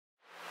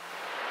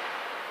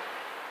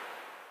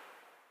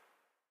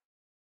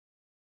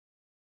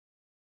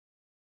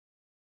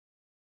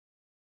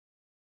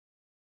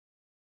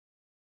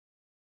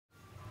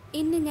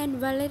ഇന്ന് ഞാൻ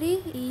വളരെ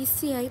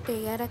ഈസിയായി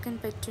തയ്യാറാക്കാൻ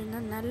പറ്റുന്ന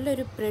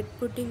നല്ലൊരു ബ്രെഡ്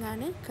പുഡിംഗ്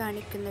ആണ്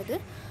കാണിക്കുന്നത്.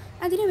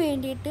 അതിന്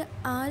വേണ്ടിയിട്ട്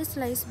 6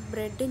 സ്ലൈസ്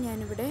ബ്രെഡ്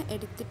ഞാനിവിടെ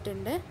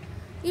എടുത്തിട്ടുണ്ട്.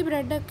 ഈ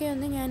ബ്രെഡൊക്കെ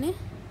ഒന്ന് ഞാൻ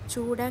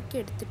ചൂടാക്കി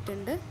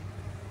എടുത്തിട്ടുണ്ട്.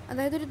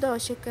 അതായത് ഒരു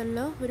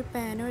ദോശക്കല്ലോ ഒരു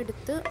പാനോ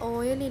എടുത്ത്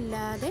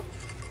ഓയിലില്ലാതെ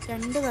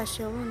 2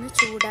 വശവും ഒന്ന്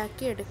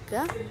ചൂടാക്കി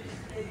എടുക്കുക.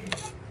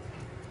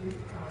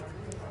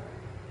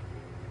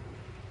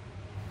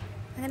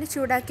 അങ്ങനെ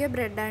ചൂടാക്കിയ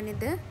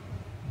ബ്രെഡാണിത്.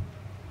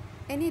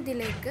 ഇനി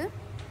ഇതിലേക്ക്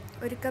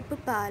 1 കപ്പ്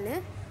പാല്,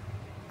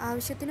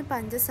 ആവശ്യത്തിന്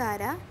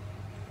പഞ്ചസാര,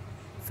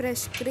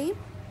 fresh cream,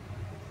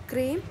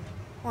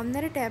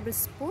 1.5 table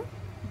spoon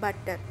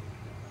butter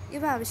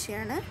ഇവ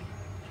ആവശ്യമാണ്.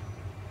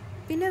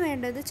 പിന്നെ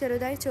വേണ്ടത്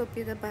ചെറുതായി ചോപ്പ്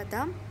ചെയ്ത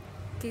ബദാം,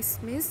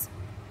 കിസ്മിസ്,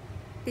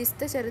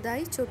 പിസ്ത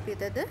ചെറുതായി ചോപ്പ്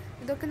ചെയ്തത്.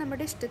 ഇതൊക്കെ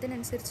നമ്മുടെ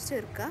ഇഷ്ടത്തിനനുസരിച്ച്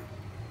ചേർക്കുക.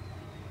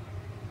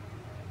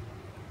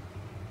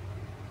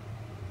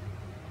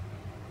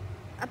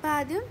 അപ്പോൾ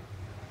ആദ്യം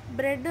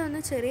ബ്രെഡ് ഒന്ന്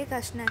ചെറിയ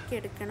കഷ്ണാക്കി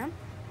എടുക്കണം.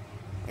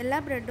 എല്ലാ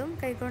ബ്രെഡും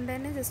കൈകൊണ്ട്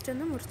തന്നെ ജസ്റ്റ്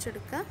ഒന്ന്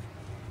മുറിച്ചെടുക്കുക.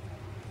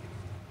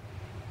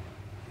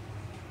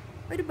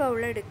 ഒരു ബൗൾ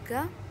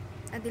എടുക്കുക.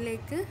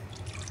 അതിലേക്ക്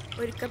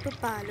 1 കപ്പ്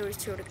പാൽ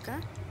ഒഴിച്ചു കൊടുക്കുക.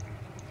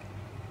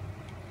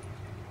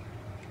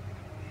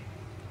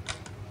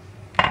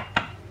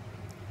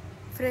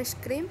 ഫ്രഷ്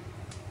ക്രീം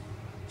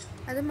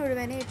അത്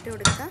മുഴുവനെ ഇട്ട്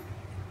കൊടുക്കുക.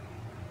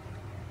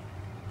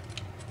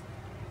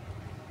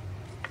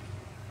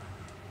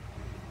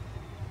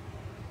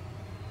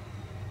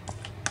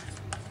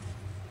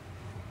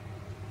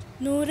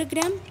 നൂറ്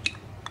ഗ്രാം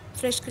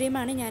ഫ്രഷ്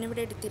ക്രീമാണ്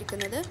ഞാനിവിടെ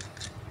എടുത്തിരിക്കുന്നത്.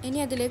 ഇനി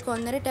അതിലേക്ക്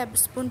 1.5 ടേബിൾ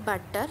സ്പൂൺ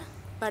ബട്ടർ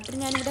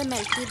ഞാനിവിടെ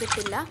മെൽറ്റ്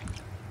ചെയ്തിട്ടില്ല.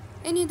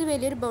 ഇനി ഇത്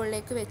വലിയൊരു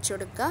ബൗളിലേക്ക് വെച്ച്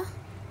കൊടുക്കുക.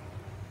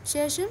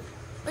 ശേഷം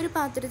ഒരു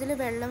പാത്രത്തിൽ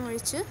വെള്ളം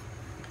ഒഴിച്ച്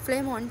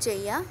ഫ്ലെയിം ഓൺ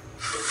ചെയ്യുക.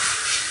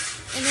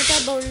 എന്നിട്ട് ആ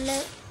ബൗളിലെ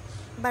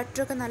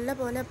ബട്ടറൊക്കെ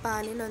നല്ലപോലെ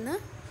പാലിലൊന്ന്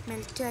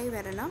മെൽറ്റായി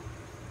വരണം.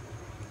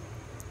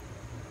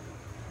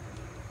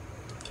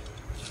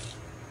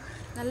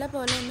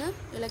 നല്ലപോലെ ഒന്ന്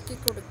ഇളക്കി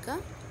കൊടുക്കുക.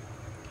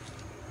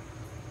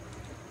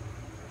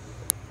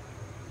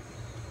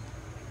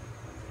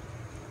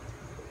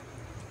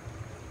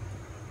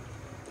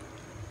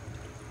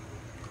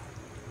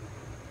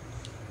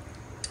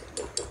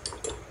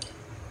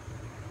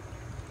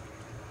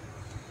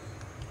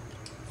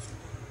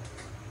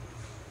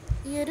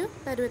 ഈ ഒരു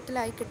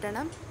പരുവത്തിലായി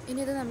കിട്ടണം. ഇനി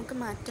ഇത് നമുക്ക്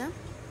മാറ്റാം.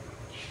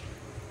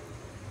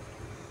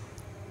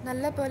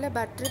 നല്ല പോലെ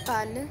ബട്ടർ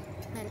പാലിൽ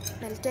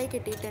മെൽറ്റായി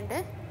കിട്ടിയിട്ടുണ്ട്.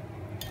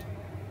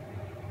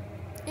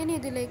 ഇനി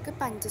ഇതിലേക്ക്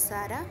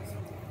പഞ്ചസാര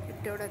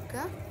ഇട്ട്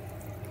കൊടുക്കുക.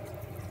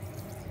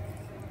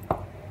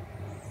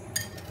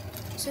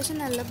 ശേഷം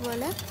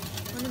നല്ലപോലെ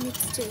ഒന്ന്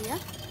മിക്സ് ചെയ്യുക.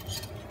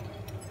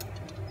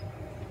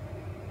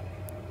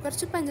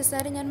 കുറച്ച്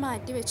പഞ്ചസാര ഞാൻ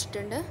മാറ്റി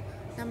വെച്ചിട്ടുണ്ട്.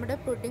 നമ്മുടെ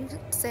പുഡിംഗ്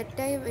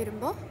സെറ്റായി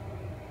വരുമ്പോൾ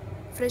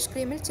ഫ്രഷ്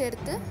ക്രീമിൽ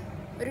ചേർത്ത്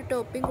ഒരു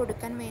ടോപ്പിംഗ്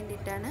കൊടുക്കാൻ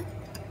വേണ്ടിയിട്ടാണ്.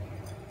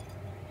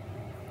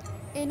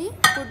 ഇനി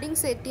പുഡിംഗ്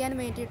സെറ്റ് ചെയ്യാൻ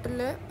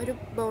വേണ്ടിയിട്ടുള്ള ഒരു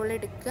ബൗൾ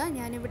എടുക്കുക.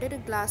 ഞാനിവിടെ ഒരു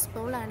ഗ്ലാസ്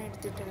ബൗളാണ്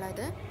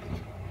എടുത്തിട്ടുള്ളത്.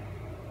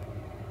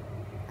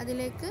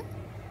 അതിലേക്ക്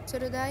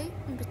ചെറുതായി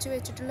മുറിച്ച്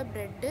വെച്ചിട്ടുള്ള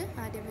ബ്രെഡ്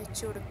ആദ്യം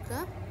വെച്ച്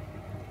കൊടുക്കുക.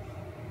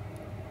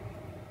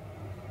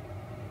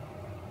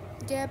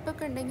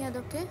 ഗ്യാപ്പൊക്കെ ഉണ്ടെങ്കിൽ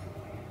അതൊക്കെ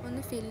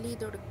ഒന്ന് ഫില്ല്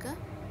ചെയ്ത് കൊടുക്കുക.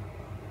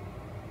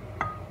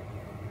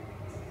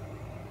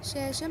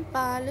 ശേഷം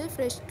പാല്,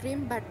 ഫ്രഷ് ക്രീം,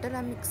 ബട്ടർ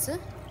ആ മിക്സ്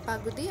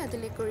പകുതി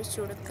അതിലേക്ക് ഒഴിച്ചു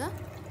കൊടുക്കുക.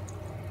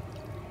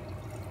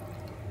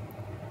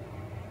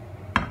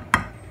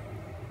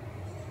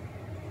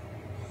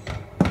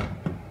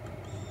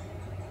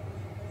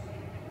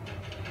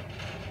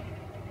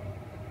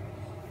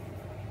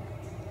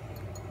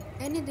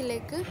 ഇനി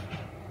ഇതിലേക്ക്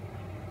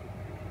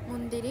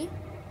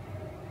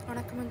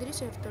ഉണക്കമുന്തിരി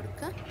ചേർത്ത്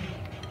കൊടുക്കുക.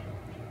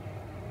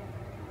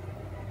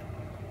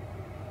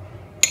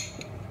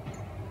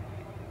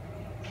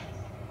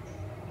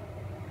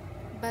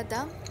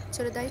 ബദാം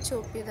ചെറുതായി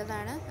ചോപ്പ്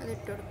ചെയ്തതാണ്,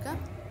 അതിട്ട് കൊടുക്കുക.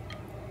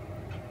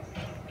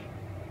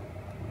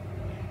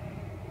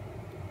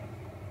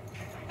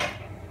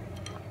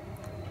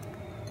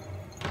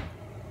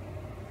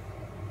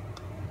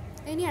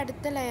 ഇനി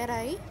അടുത്ത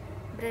ലെയറായി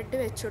ബ്രെഡ്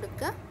വെച്ച്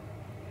കൊടുക്കുക.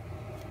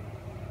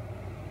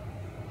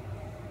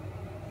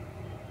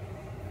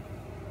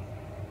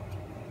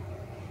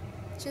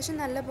 ശേഷം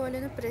നല്ലപോലെ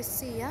ഒന്ന് പ്രസ്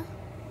ചെയ്യുക.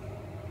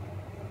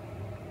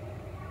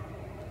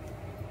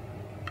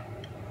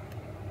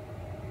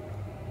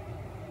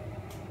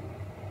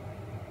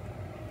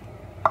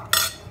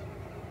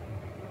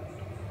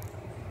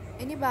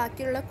 ഇനി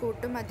ബാക്കിയുള്ള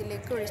കൂട്ടും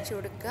അതിലേക്ക് ഒഴിച്ചു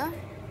കൊടുക്കുക.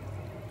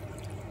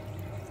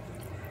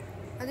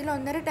 അതിൽ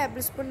 1.5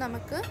 ടേബിൾ സ്പൂൺ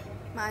നമുക്ക്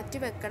മാറ്റി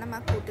വെക്കണം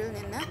ആ കൂട്ടിൽ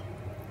നിന്ന്.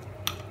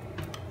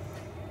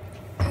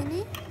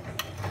 ഇനി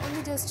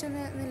ഒന്ന് ജസ്റ്റ്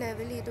ഒന്ന്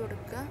ലെവൽ ചെയ്ത്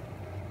കൊടുക്കുക.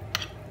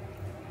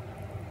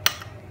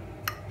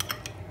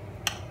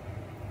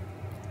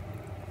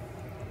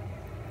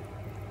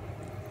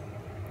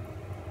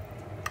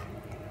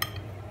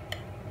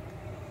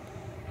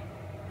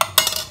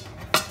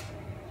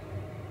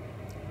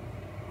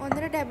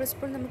 ഒന്നര ടേബിൾ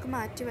സ്പൂൺ നമുക്ക്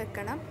മാറ്റി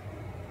വെക്കണം.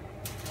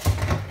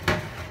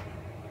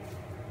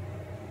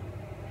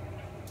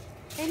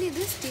 ഇനി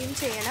ഇത് സ്റ്റീം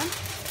ചെയ്യണം.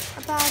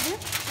 അപ്പോൾ ആദ്യം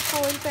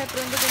ഫോയിൽ പേപ്പർ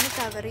കൊണ്ട് ഇതൊന്ന്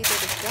കവർ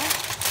ചെയ്തെടുക്കുക.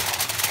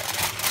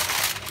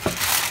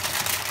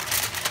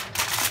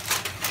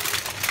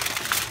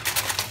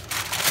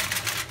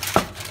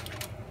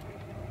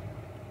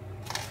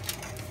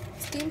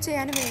 സ്റ്റീം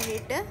ചെയ്യാൻ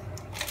വേണ്ടിയിട്ട്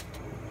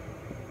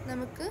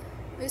നമുക്ക്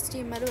ഒരു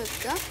സ്റ്റീമർ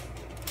വെക്കുക.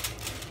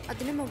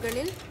 അതിന്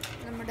മുകളിൽ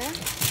നമ്മുടെ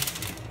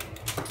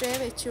ട്രേ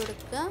വെച്ച്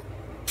കൊടുക്കുക.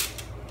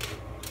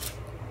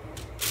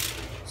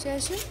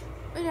 ശേഷം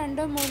ഒരു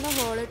 2-3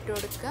 ഹോൾ ഇട്ട്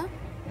കൊടുക്കുക.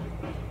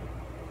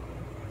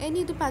 ഇനി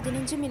ഇത്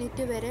 15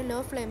 മിനിറ്റ് വരെ ലോ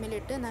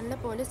ഫ്ലെയിമിലിട്ട്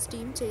നല്ലപോലെ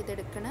സ്റ്റീം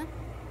ചെയ്തെടുക്കണം.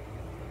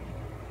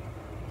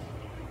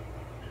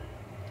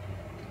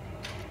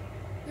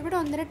 ഇവിടെ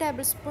 1.5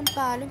 ടേബിൾ സ്പൂൺ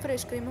പാലും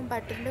ഫ്രഷ് ക്രീമും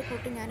ബട്ടറിൻ്റെ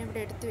കൂട്ട് ഞാനിവിടെ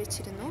എടുത്ത്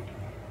വെച്ചിരുന്നു.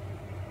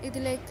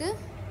 ഇതിലേക്ക്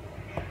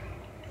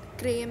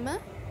ക്രീം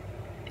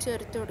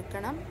ചേർത്ത്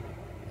കൊടുക്കണം.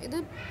 ഇത്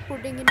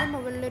പുഡിങ്ങിൻ്റെ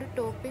മുകളിലൊരു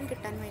ടോപ്പിംഗ്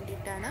കിട്ടാൻ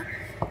വേണ്ടിയിട്ടാണ്.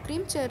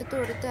 ക്രീം ചേർത്ത്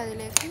കൊടുത്ത്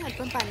അതിലേക്ക്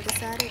അല്പം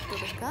പഞ്ചസാര ഇട്ട്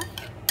കൊടുക്കുക.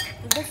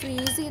 ഇവിടെ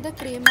ഫ്രീസ് ചെയ്ത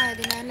ക്രീം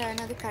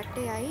ആയതിനാലാണ് അത്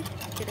കട്ടയായി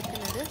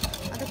കിടക്കുന്നത്.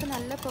 അതൊക്കെ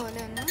നല്ല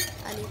പോലെ ഒന്ന്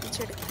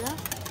അലിയിപ്പിച്ചെടുക്കുക.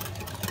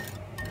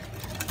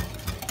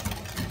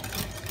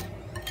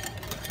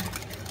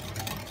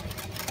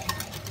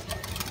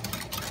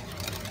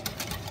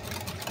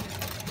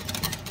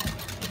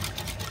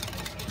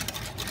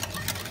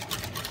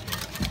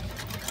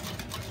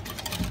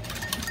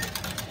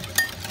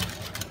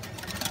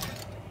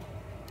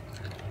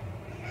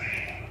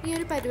 ഈ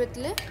ഒരു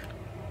പരുവത്തിൽ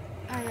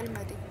ആയാൽ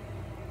മതി.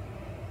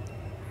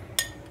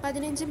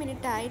 15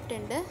 മിനിറ്റ്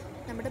ആയിട്ടുണ്ട്.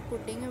 നമ്മുടെ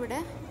പുഡിംഗ് ഇവിടെ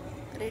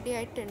റെഡി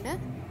ആയിട്ടുണ്ട്.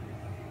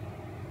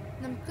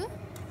 നമുക്ക്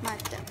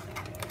മാറ്റാം.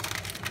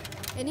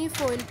 ഇനി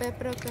ഫോയിൽ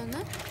പേപ്പറൊക്കെ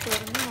ഒന്ന്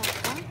തുറന്ന്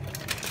നോക്കാം.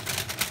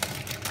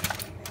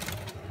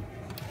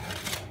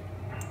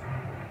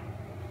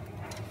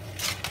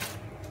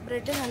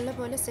 ബ്രെഡ്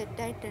നല്ലപോലെ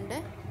സെറ്റായിട്ടുണ്ട്.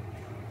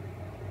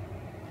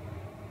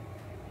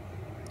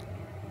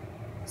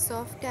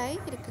 സോഫ്റ്റായി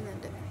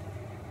ഇരിക്കുന്നുണ്ട്.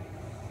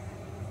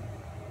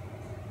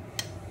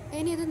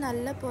 ഇനി ഇത്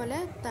നല്ലപോലെ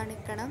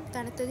തണുക്കണം.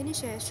 തണുത്തതിന്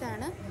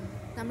ശേഷമാണ്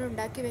നമ്മൾ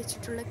ഉണ്ടാക്കി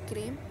വെച്ചിട്ടുള്ള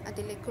ക്രീം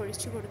അതിലേക്ക്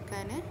ഒഴിച്ചു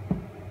കൊടുക്കാൻ.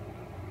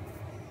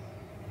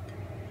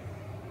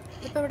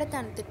 ഇപ്പോൾ ഇവിടെ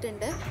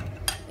തണുത്തിട്ടുണ്ട്.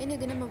 ഇനി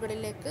ഇതിന്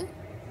മുകളിലേക്ക്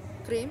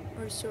ക്രീം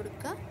ഒഴിച്ചു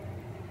കൊടുക്കുക.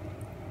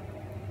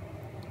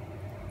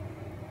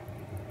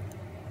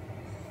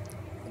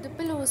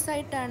 ഇതിപ്പോൾ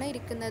ലൂസായിട്ടാണ്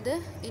ഇരിക്കുന്നത്.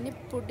 ഇനി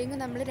പുഡിംഗ്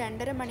നമ്മൾ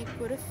 2.5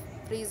 മണിക്കൂർ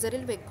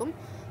ഫ്രീസറിൽ വെക്കും.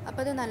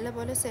 അപ്പോൾ അത്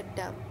നല്ലപോലെ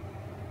സെറ്റാവും.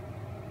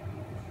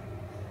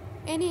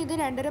 ഇനി ഇത്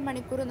 2.5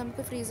 മണിക്കൂർ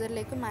നമുക്ക്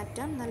ഫ്രീസറിലേക്ക്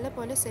മാറ്റാം.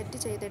 നല്ലപോലെ സെറ്റ്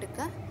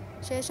ചെയ്തെടുക്കുക.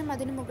 ശേഷം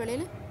അതിന്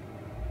മുകളിൽ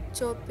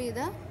ചോപ്പ് ചെയ്ത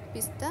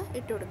പിസ്ത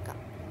ഇട്ട് കൊടുക്കാം.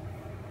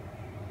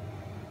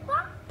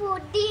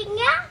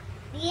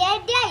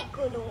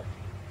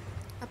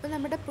 അപ്പോൾ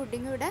നമ്മുടെ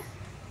പുഡിംഗ് ഇവിടെ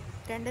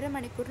 2.5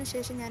 മണിക്കൂറിന്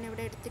ശേഷം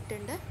ഞാനിവിടെ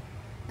എടുത്തിട്ടുണ്ട്.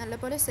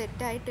 നല്ലപോലെ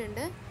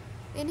സെറ്റായിട്ടുണ്ട്.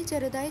 ഇനി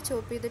ചെറുതായി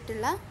ചോപ്പ്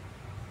ചെയ്തിട്ടുള്ള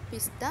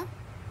പിസ്ത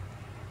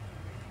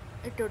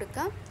ഇട്ട്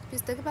കൊടുക്കാം.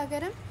 പിസ്തക്ക്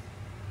പകരം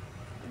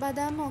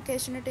ബദാമോ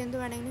കാഷ്യൂനട്ട് എന്ത്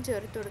വേണമെങ്കിലും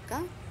ചേർത്ത്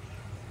കൊടുക്കാം.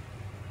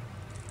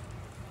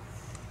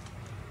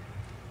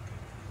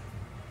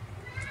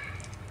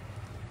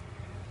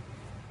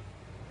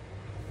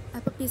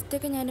 അപ്പോൾ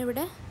പിസ്തയൊക്കെ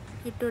ഞാനിവിടെ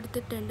ഇട്ട്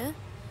കൊടുത്തിട്ടുണ്ട്.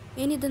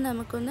 ഇനി ഇത്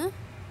നമുക്കൊന്ന്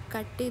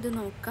കട്ട് ചെയ്ത്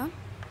നോക്കാം.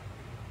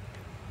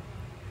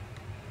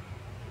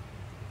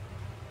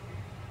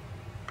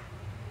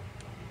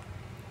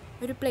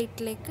 ഒരു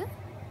പ്ലേറ്റിലേക്ക്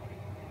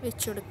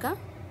വെച്ച് കൊടുക്കാം.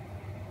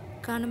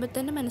 കാണുമ്പോൾ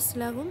തന്നെ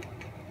മനസ്സിലാകും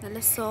നല്ല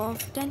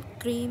സോഫ്റ്റ് ആൻഡ്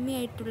ക്രീമി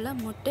ആയിട്ടുള്ള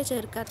മുട്ട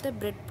ചേർക്കാത്ത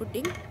ബ്രെഡ്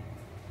പുഡിംഗ്.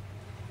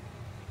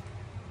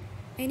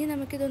 ഇനി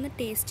നമുക്കിതൊന്ന്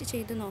ടേസ്റ്റ്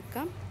ചെയ്ത്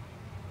നോക്കാം.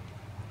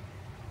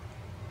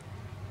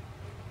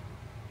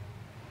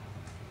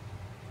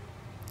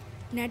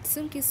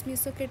 നട്ട്സും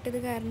കിസ്മിസും ഒക്കെ ഇട്ടത്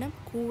കാരണം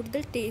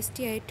കൂടുതൽ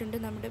ടേസ്റ്റി ആയിട്ടുണ്ട്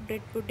നമ്മുടെ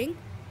ബ്രെഡ് പുഡിംഗ്.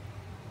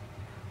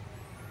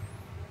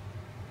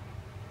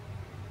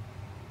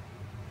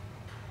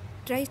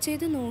 ട്രൈ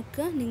ചെയ്ത്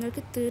നോക്കുക.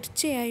 നിങ്ങൾക്ക്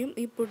തീർച്ചയായും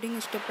ഈ പുഡിംഗ്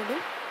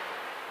ഇഷ്ടപ്പെടും.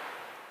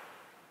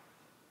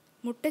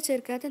 മുട്ട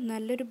ചേർക്കാതെ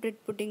നല്ലൊരു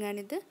ബ്രെഡ്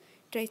പുഡിംഗാണിത്.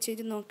 ട്രൈ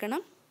ചെയ്ത്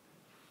നോക്കണം.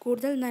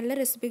 കൂടുതൽ നല്ല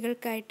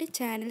റെസിപ്പികൾക്കായിട്ട്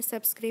ചാനൽ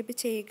സബ്സ്ക്രൈബ്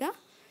ചെയ്യുക,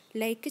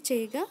 ലൈക്ക്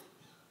ചെയ്യുക.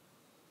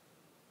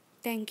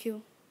 Thank you.